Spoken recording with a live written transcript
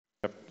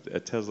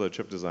Tesla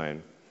chip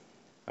design,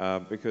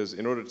 because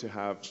in order to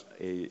have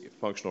a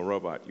functional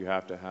robot, you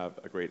have to have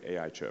a great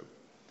AI chip.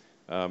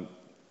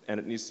 And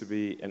it needs to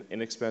be an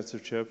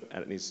inexpensive chip,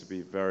 and it needs to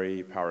be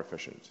very power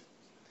efficient.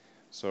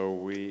 So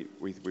we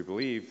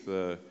believe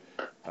the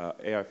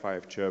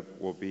AI5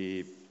 chip will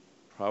be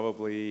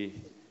probably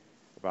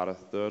about a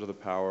third of the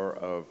power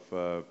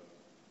of,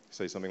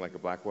 say, something like a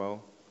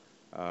Blackwell,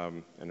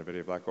 an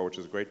NVIDIA Blackwell, which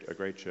is a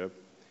great chip,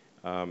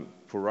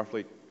 for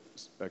roughly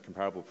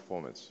comparable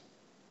performance,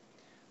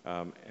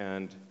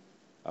 and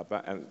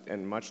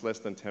much less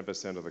than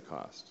 10% of the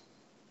cost.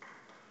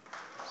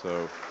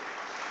 So.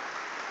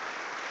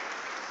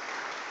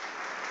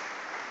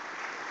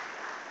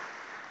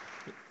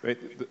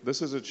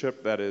 This is a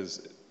chip that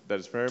is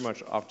very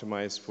much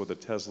optimized for the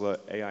Tesla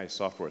AI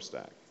software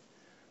stack.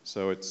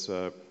 So it's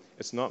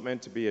not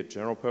meant to be a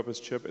general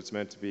purpose chip. It's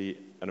meant to be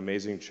an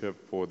amazing chip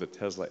for the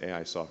Tesla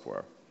AI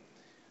software.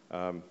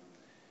 I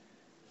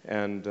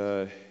mean,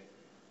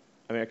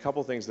 a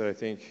couple things that I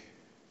think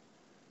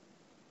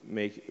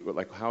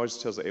like, how is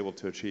Tesla able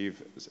to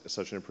achieve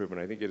such an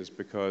improvement? I think it is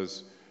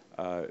because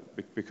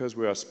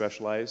we are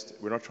specialized.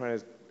 We're not trying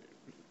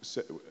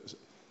to.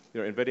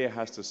 NVIDIA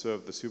has to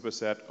serve the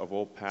superset of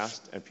all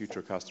past and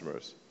future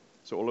customers.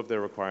 So all of their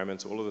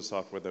requirements, all of the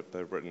software that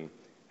they've written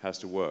has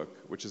to work,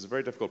 which is a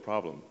very difficult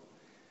problem.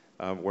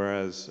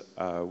 Whereas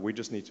we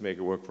just need to make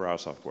it work for our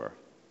software.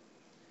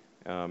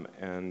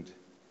 And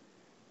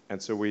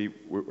so we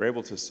were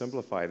able to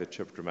simplify the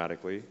chip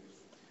dramatically.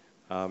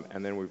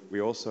 And then we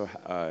also,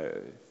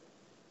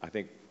 I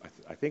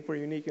think we're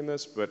unique in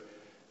this, but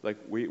like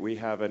we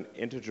have an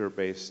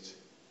integer-based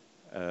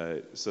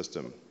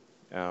system.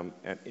 And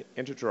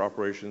integer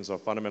operations are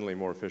fundamentally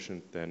more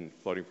efficient than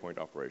floating point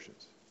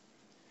operations.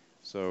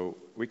 So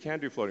we can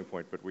do floating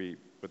point, but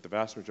the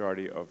vast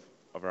majority of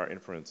our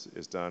inference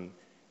is done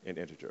in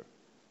integer,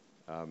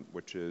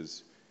 which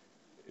is,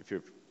 if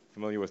you're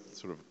familiar with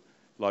sort of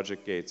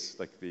logic gates,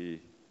 like the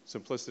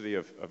simplicity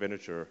of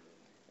integer,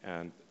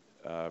 and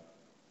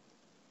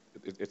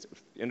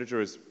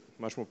integer is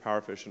much more power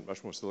efficient,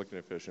 much more silicon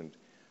efficient,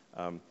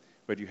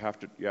 but you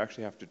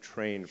actually have to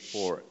train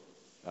for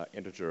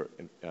integer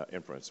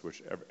inference,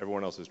 which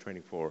everyone else is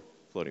training for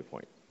floating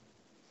point.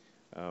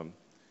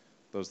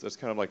 That's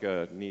kind of like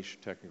a niche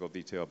technical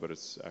detail, but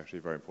it's actually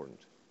very important.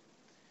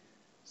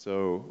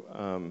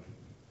 So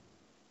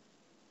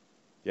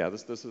yeah,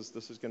 this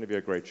is going to be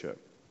a great chip.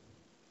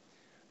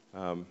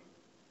 So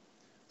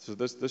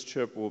this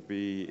chip will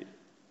be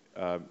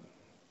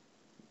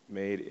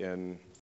made in